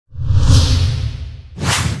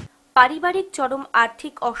পারিবারিক চরম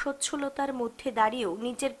আর্থিক অসচ্ছলতার মধ্যে দাঁড়িয়েও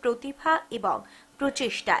নিজের প্রতিভা এবং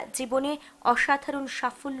প্রচেষ্টা জীবনে অসাধারণ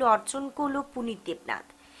সাফল্য অর্জন করল পুনীত দেবনাথ।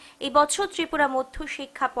 এই বছর ত্রিপুরা মধ্য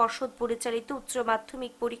শিক্ষা পর্ষদ পরিচালিত উচ্চ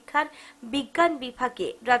মাধ্যমিক পরীক্ষার বিজ্ঞান বিভাগে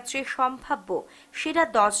রাজ্যের সম্ভাব্য সেরা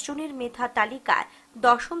 10 জনের মেধা তালিকায়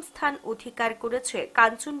 10ম স্থান অধিকার করেছে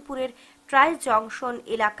কাঞ্চনপুরের ট্রাই জংশন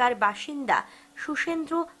এলাকার বাসিন্দা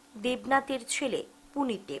সুষেন্দ্র দেবনাথের ছেলে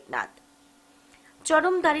পুনীত দেবনাথ।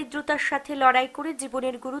 চরম দারিদ্রতার সাথে লড়াই করে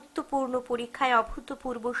জীবনের গুরুত্বপূর্ণ পরীক্ষায়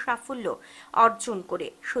অভূতপূর্ব সাফল্য অর্জন করে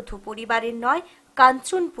শুধু পরিবারের নয়,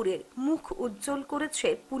 কাঞ্চনপুরের মুখ উজ্জ্বল করেছে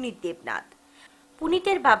পুনীত দেবনাথ।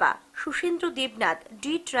 পুনীতের বাবা সুষেন্দ্র দেবনাথ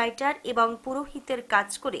ডিট রাইটার এবং পুরোহিতের কাজ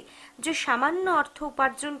করে যে সামান্য অর্থ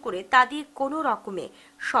উপার্জন করে তা দিয়ে কোনো রকমে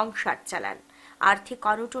সংসার চালান। আর্থিক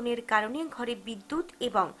অনটনের কারণে ঘরে বিদ্যুৎ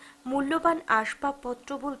এবং মূল্যবান আসবাবপত্র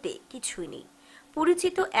বলতে কিছুই নেই।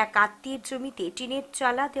 পরিচিত এক আত্মীয়ের জমিতে টিনের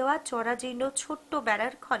চালা দেওয়া জরাজীর্ণ ছোট্ট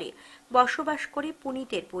বেড়ার ঘরে বসবাস করে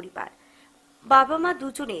পুনীতের পরিবার। বাবা মা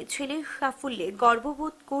দুজনে ছেলের সাফল্যে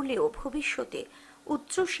গর্ববোধ করলেও ভবিষ্যতে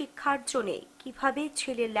উচ্চ শিক্ষার জন্য কিভাবে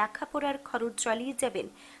ছেলের লেখাপড়ার খরচ চালিয়ে যাবেন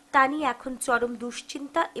তা নিয়ে এখন চরম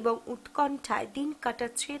দুশ্চিন্তা এবং উৎকণ্ঠায় দিন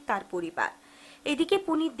কাটাচ্ছে তার পরিবার। এদিকে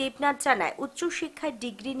পুনীত দেবনাথ জানায়, উচ্চশিক্ষায়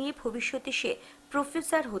ডিগ্রি নিয়ে ভবিষ্যতে সে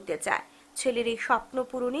প্রফেসর হতে চায়। ছেলের এই স্বপ্ন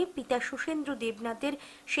পূরণে পিতা সুষেন্দ্র দেবনাথের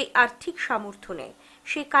সেই আর্থিক সামর্থ্য নেই।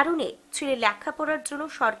 সে কারণে ছেলে লেখাপড়ার জন্য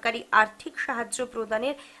সরকারি আর্থিক সাহায্য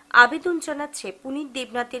প্রদানের আবেদন জানাচ্ছে পুনীত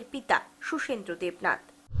দেবনাথের পিতা সুষেন্দ্র দেবনাথ।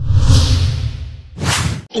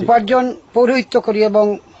 উপার্জন পৌরোহিত্য করি এবং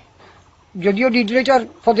যদিও ডিরেক্টর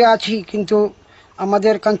পদে আছি, কিন্তু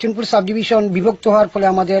আমাদের কাঞ্চনপুর সাব ডিভিশন বিভক্ত হওয়ার ফলে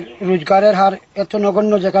আমাদের রোজগারের হার এত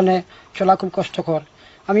নগণ্য, যেখানে চলা খুব কষ্টকর।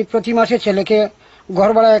 আমি প্রতি মাসে ছেলেকে ঘর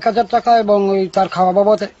ভাড়া 1000 টাকা এবং তার খাওয়া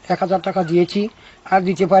বাবদ 1000 টাকা দিয়েছি, আর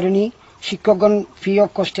দিতে পারিনি। শিক্ষকগণ ফ্রি অফ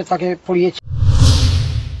কষ্টে তাকে পড়িয়েছে।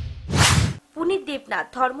 পুনীত দেবনাথ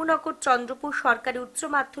ধর্মনগর চন্দ্রপুর সরকারি উচ্চ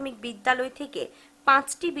মাধ্যমিক বিদ্যালয় থেকে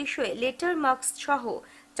 5টি বিষয়ে লেটার মার্কস সহ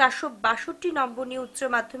 462 নম্বর নিয়ে উচ্চ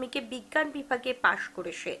মাধ্যমিকে বিজ্ঞান বিভাগে পাশ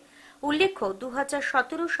করেছে। উল্লেখ্য,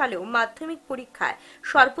 2017 সালেও মাধ্যমিক পরীক্ষায়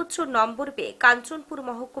সর্বোচ্চ নম্বর পেয়ে কাঞ্চনপুর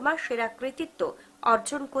মহকুমার সেরা কৃতিত্ব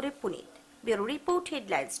অর্জন করে Puneet. Bureau report,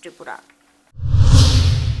 headlines Tripura.